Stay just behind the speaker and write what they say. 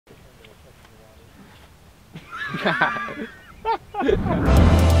Hey,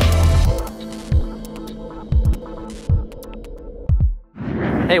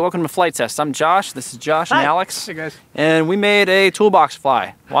 welcome to Flite Test. I'm Josh. This is Josh. Hi. And Alex. Hey guys. And we made a toolbox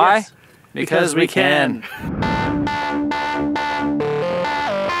fly. Why? Yes. Because we can.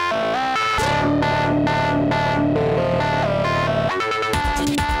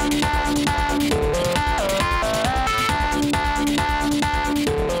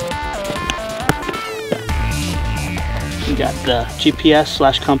 We got the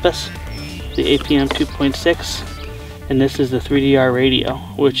GPS/compass, the APM 2.6, and this is the 3DR radio,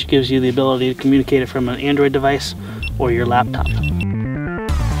 which gives you the ability to communicate it from an Android device or your laptop.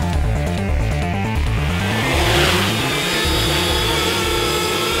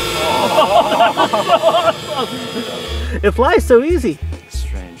 It flies so easy.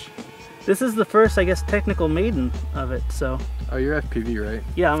 Strange. This is the first, I guess, technical maiden of it, so. Oh, you're FPV, right?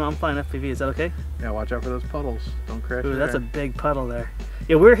 Yeah, I'm flying FPV. Is that okay? Yeah, watch out for those puddles. Don't crash. Ooh, that's a big puddle there.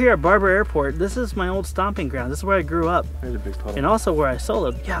 Yeah, we're here at Barber Airport. This is my old stomping ground. This is where I grew up. There's a big puddle. And also where I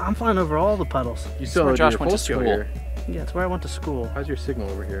soloed. Yeah, I'm flying over all the puddles. You soloed Josh your went to full scale school. here. Yeah, it's where I went to school. How's your signal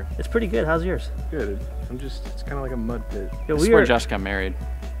over here? It's pretty good. How's yours? Good. It's kind of like a mud pit. Yeah, This is where Josh got married.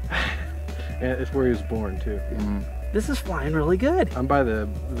 And it's where he was born too. This is flying really good. I'm by the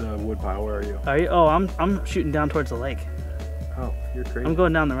wood pile. Where are you? Are you? Oh, I'm shooting down towards the lake. Oh, you're crazy. I'm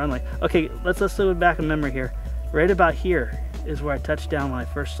going down the runway. Okay, let's do it back in memory here. Right about here is where I touched down when I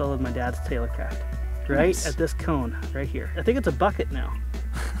first soloed my dad's Taylorcraft. Right Nice. at this cone right here. I think it's a bucket now.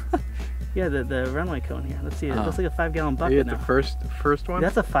 Yeah, the runway cone here. Let's see. It looks like a 5-gallon bucket Are you at now. the first one?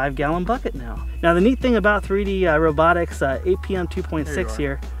 That's a 5-gallon bucket now. Now the neat thing about 3D Robotics APM 2.6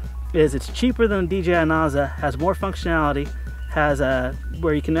 here is it's cheaper than DJI NASA, has more functionality, has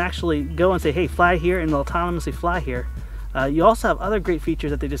where you can actually go and say, hey, fly here, and it'll autonomously fly here. You also have other great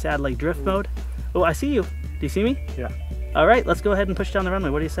features that they just add, like drift mode. Oh, I see you. Do you see me? Yeah. All right, let's go ahead and push down the runway.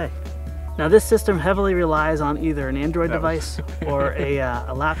 What do you say? Now this system heavily relies on either an Android device or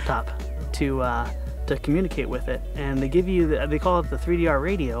a laptop to communicate with it, and they give you they call it the 3DR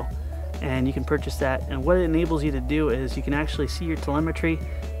radio, and you can purchase that. And what it enables you to do is you can actually see your telemetry,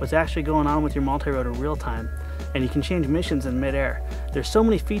 what's actually going on with your multi-rotor real time, and you can change missions in midair. There's so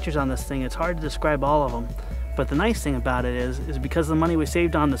many features on this thing, it's hard to describe all of them. But the nice thing about it is because of the money we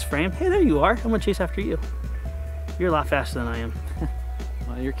saved on this frame. Hey, there you are. I'm gonna chase after you. You're a lot faster than I am.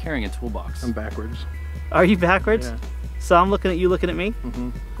 Well, you're carrying a toolbox. I'm backwards. Are you backwards? Yeah. So I'm looking at you looking at me? Mm-hmm.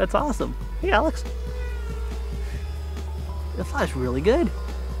 That's awesome. Hey, Alex. That flies really good.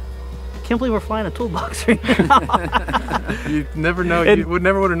 Can't believe we're flying a toolbox right now. You never know. You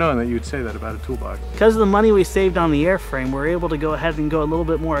never would have known that you would say that about a toolbox. Because of the money we saved on the airframe, we're able to go ahead and go a little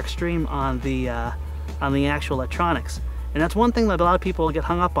bit more extreme on the actual electronics. And that's one thing that a lot of people get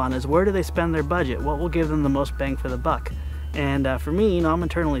hung up on is where do they spend their budget? What will give them the most bang for the buck? And for me, you know, I'm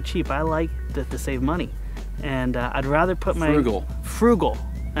internally cheap. I like to save money. And I'd rather put my... Frugal.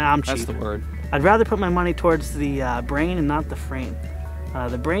 Nah, I'm cheap. That's the word. I'd rather put my money towards the brain and not the frame.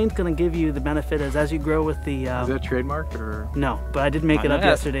 The brain's going to give you the benefit as you grow with the... Is that trademarked or...? No, but I did make it up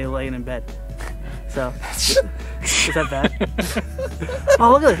yesterday laying in bed. So, is that bad?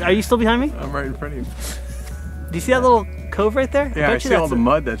 Oh, look at this. Are you still behind me? I'm right in front of you. Do you see that little cove right there? Yeah, I see all the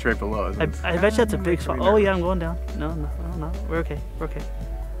mud that's right below us. I bet you that's a big spot. Oh yeah, I'm going down. No. We're okay. We're okay.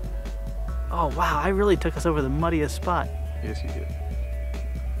 Oh wow, I really took us over the muddiest spot. Yes, you did.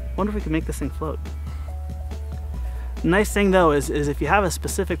 Wonder if we can make this thing float. The nice thing though is if you have a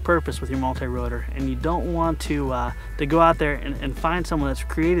specific purpose with your multi-rotor and you don't want to go out there and find someone that's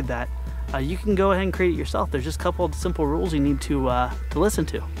created that, you can go ahead and create it yourself. There's just a couple of simple rules you need to listen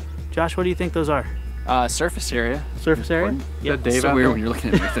to. Josh, what do you think those are? Surface area. Surface area? Yeah, Dave. It's so weird when you're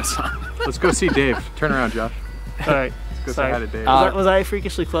looking at me with this on. Let's go see Dave. Turn around, Josh. All right. Let's go Sorry. say hi to Dave. Was I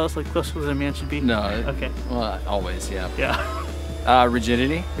freakishly close, like close as a man should be? No. Okay. Well, always, yeah. Yeah.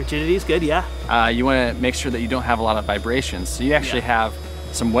 Rigidity. Rigidity is good, yeah. You want to make sure that you don't have a lot of vibrations. So you actually have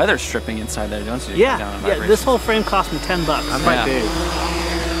some weather stripping inside there, don't you? Yeah. This whole frame cost me $10. I'm by Dave.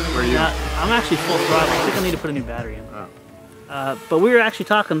 Where are you? I'm actually full throttle. I think I need to put a new battery in. But we were actually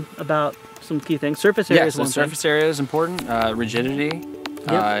talking about some key things. Surface area is one thing. Surface area is important. Rigidity.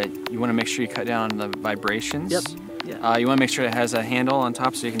 You want to make sure you cut down on the vibrations. Yep. Yeah. You want to make sure it has a handle on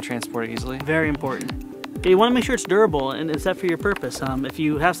top so you can transport it easily. Very important. You want to make sure it's durable and it's set for your purpose. If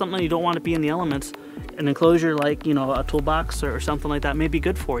you have something you don't want to be in the elements, an enclosure like, you know, a toolbox or something like that may be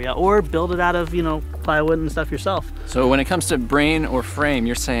good for you. Or build it out of, you know, plywood and stuff yourself. So when it comes to brain or frame,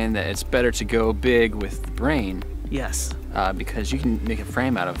 you're saying that it's better to go big with the brain. Yes. because you can make a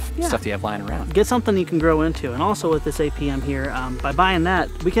frame out of stuff that you have lying around. Get something you can grow into. And also with this APM here, by buying that,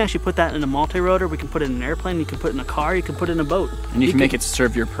 we can actually put that in a multi-rotor, we can put it in an airplane, you can put it in a car, you can put it in a boat. And you can make it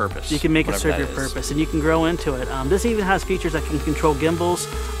serve your purpose. You can make it serve your purpose, and you can grow into it. This even has features that can control gimbals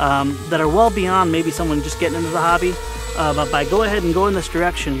that are well beyond maybe someone just getting into the hobby. But by go ahead and go in this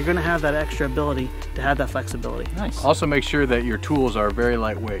direction, you're going to have that extra ability to have that flexibility. Nice. Also make sure that your tools are very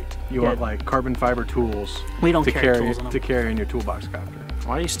lightweight. You want like carbon fiber tools We don't to carry carry tools in them. to carry in your toolbox copter.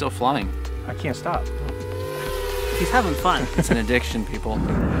 Why are you still flying? I can't stop. He's having fun. It's an addiction, people.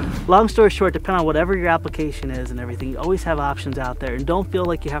 Long story short, depending on whatever your application is and everything, you always have options out there, and don't feel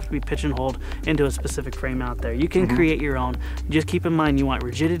like you have to be pigeonholed into a specific frame out there. You can create your own. Just keep in mind, you want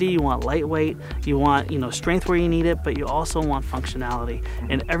rigidity, you want lightweight, you want strength where you need it, but you also want functionality.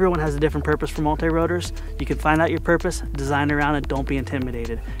 And everyone has a different purpose for multi-rotors. You can find out your purpose, design around it, don't be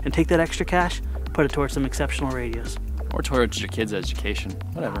intimidated, and take that extra cash, put it towards some exceptional radios. Or towards your kids' education,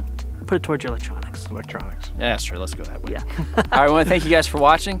 whatever. Put it towards your electronics. Electronics. Yeah, sure, let's go that way. Yeah. All right, I want to thank you guys for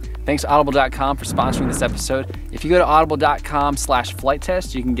watching. Thanks to Audible.com for sponsoring this episode. If you go to audible.com/Flite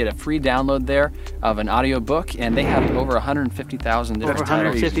Test, you can get a free download there of an audio book, and they have over 150,000 different Over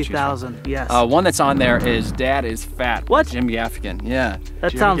titles. 150,000, yes. One that's on there is Dad is Fat. What? Jim Gaffigan. Yeah.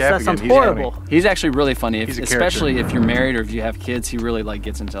 That Jim sounds Gaffigan, he's horrible. He's actually really funny, He's a especially character. if you're married or if you have kids. He really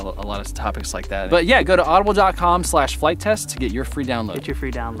gets into a lot of topics like that. But yeah, go to audible.com/Flite Test to get your free download. Get your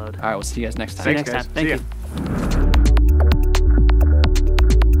free download. All right, we'll see you guys next time. See you Thanks, next time. guys. Thank See you. ya.